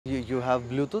you have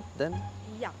Bluetooth then?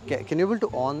 Yeah. Can you able to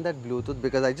on that Bluetooth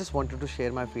because I just wanted to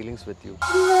share my feelings with you.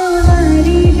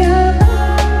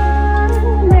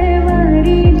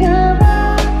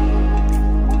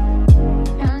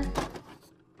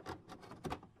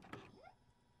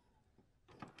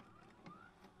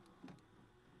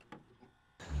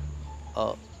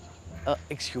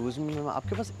 Excuse me, ma'am.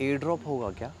 आपके पास AirDrop होगा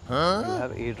क्या? You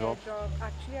have AirDrop.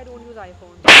 Actually, I don't use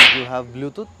iPhone. You have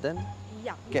Bluetooth then?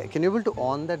 Yeah. Can you able to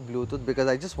on that Bluetooth because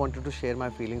I just wanted to share my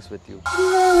feelings with you.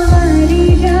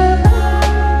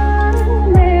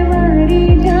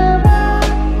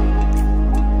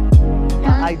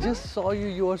 I just saw you.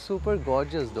 You are super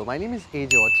gorgeous though. My name is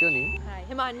AJ. What's your name? Hi,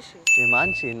 Himanshi.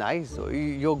 Himanshi, nice. So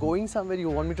you're going somewhere. You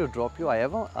want me to drop you? I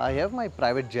have my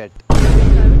private jet.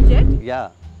 Private jet? Yeah.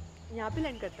 यहाँ पे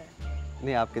land करता है?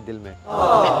 नहीं, आपके दिल में।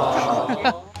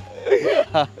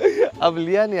 अब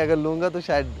लिया नहीं, अगर लूँगा तो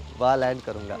शायद वहाँ लैंड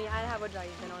करूँगा। नहीं, I have a drive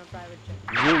then on a private jet.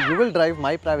 You will drive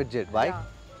my private jet. Why?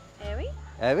 Yeah. Avi?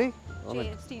 Avi? Oh my.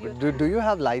 Do you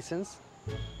have license?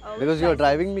 Because you are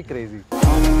driving me crazy.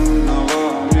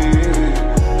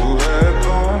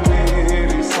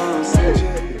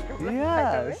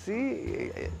 Yeah. See,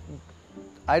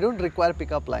 I don't require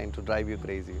pickup line to drive you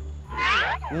crazy.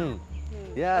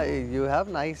 Yeah, you have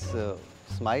nice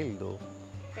smile though.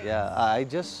 Yeah, I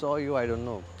just saw you. I don't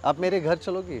know. आप मेरे घर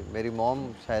चलोगी? मेरी mom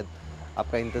शायद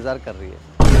आपका इंतजार कर रही है।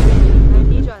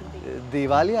 नहीं जानती।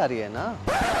 दिवाली आ रही है ना?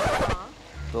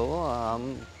 तो हम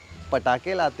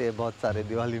पटाखे लाते हैं बहुत सारे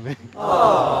दिवाली में।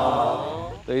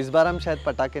 तो इस बार हम शायद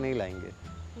पटाखे नहीं लाएंगे।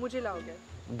 मुझे लाओगे?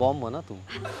 बॉम्ब हो ना तुम?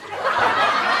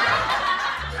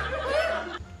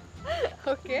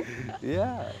 Okay.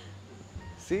 Yeah.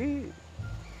 See.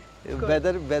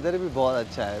 वेदर भी बहुत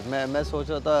अच्छा है। मैं सोच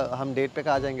रहा था हम डेट पे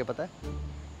कहाँ जाएंगे पता है?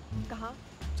 कहाँ?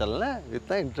 चलना है?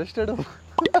 इतना इंटरेस्टेड हो?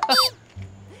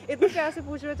 इतना प्यार से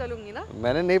पूछ रहे चलूंगी ना?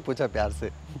 मैंने नहीं पूछा प्यार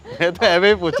से, मैं तो ऐसे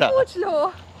ही पूछा। तो पूछ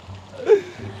लो।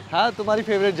 हाँ, तुम्हारी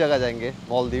फेवरेट जगह जाएंगे,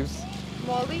 Maldives.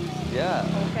 Maldives? Yeah.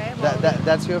 Okay.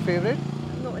 That's your favorite?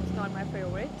 No, it's not my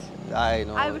favorite. I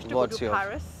know. I wish to go to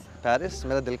Paris. Paris?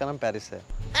 मेरा दिल का नाम पेरिस है।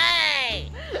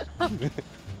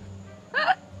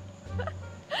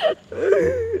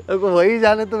 अब वही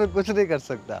जाने तो मैं कुछ नहीं कर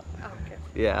सकता। Okay.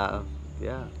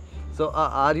 Yeah. So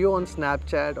are you on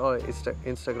Snapchat or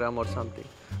Instagram or something?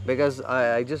 Because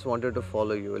I just wanted to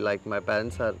follow you. Like my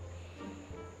parents are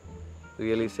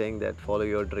really saying that follow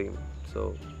your dream. So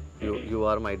you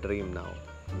are my dream now.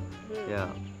 Yeah.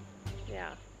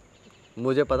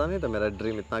 मुझे पता नहीं था मेरा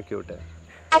dream इतना cute है।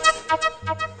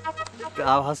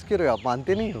 आप हंस क्यों रहे हो? आप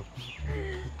मानते नहीं हो?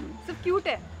 सब क्यूट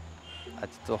है।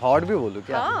 अच्छा, तो हॉट भी बोलूं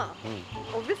क्या? हाँ,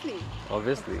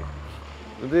 obviously.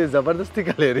 मुझे जबरदस्ती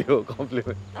का ले रही हो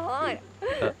कॉम्प्लीमेंट? हाँ,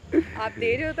 आप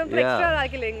दे रहे हो तो हम एक्स्ट्रा डाल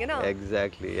के लेंगे ना?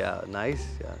 Exactly, yeah, nice,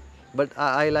 yeah. But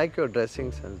I like your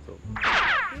dressing sense though.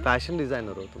 Fashion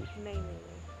designer हो तुम? नहीं।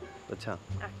 अच्छा।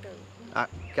 एक्टर।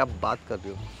 क्या बात कर रही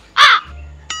हो?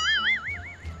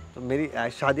 तो मेरी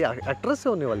शादी एक्ट्रेस से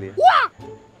होने वाली है?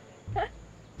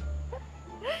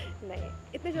 नहीं,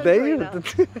 इतने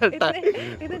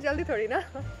जल्दी थोड़ी ना।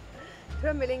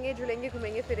 थोड़ा मिलेंगे, झूलेंगे,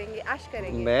 घूमेंगे, फिरेंगे, ऐश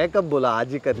करेंगे। मैं कब बोला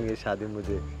आज ही करनी है शादी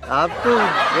मुझे? आप तो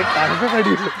एक टाइम पे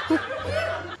खड़ी हो।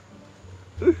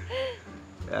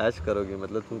 ऐश करोगी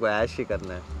मतलब तुमको ऐश ही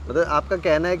करना है? मतलब आपका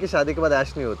कहना है कि शादी के बाद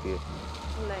ऐश नहीं होती है?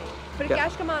 नहीं, फिर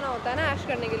कैश कमाना होता है ना ऐश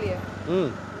करने के लिए।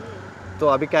 तो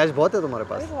अभी कैश बहुत है तुम्हारे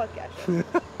पास? बहुत कैश है।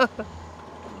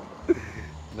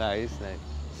 Nice.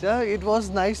 Sir, it was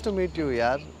nice to meet you,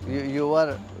 yaar. You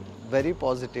are very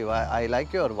positive. I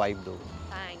like your vibe though.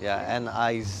 Thank you. And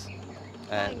eyes,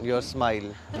 and your smile.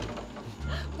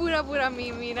 पूरा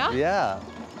me ना? Yeah.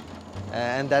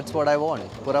 And that's what I want.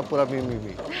 पूरा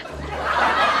me.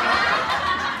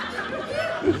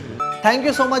 Thank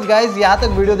you so much guys यहाँ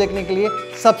तक video देखने के लिए।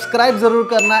 Subscribe जरूर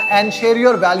करना and share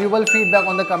your valuable feedback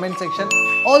on the comment section.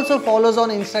 Also follow us on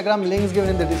Instagram, links given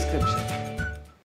in the description.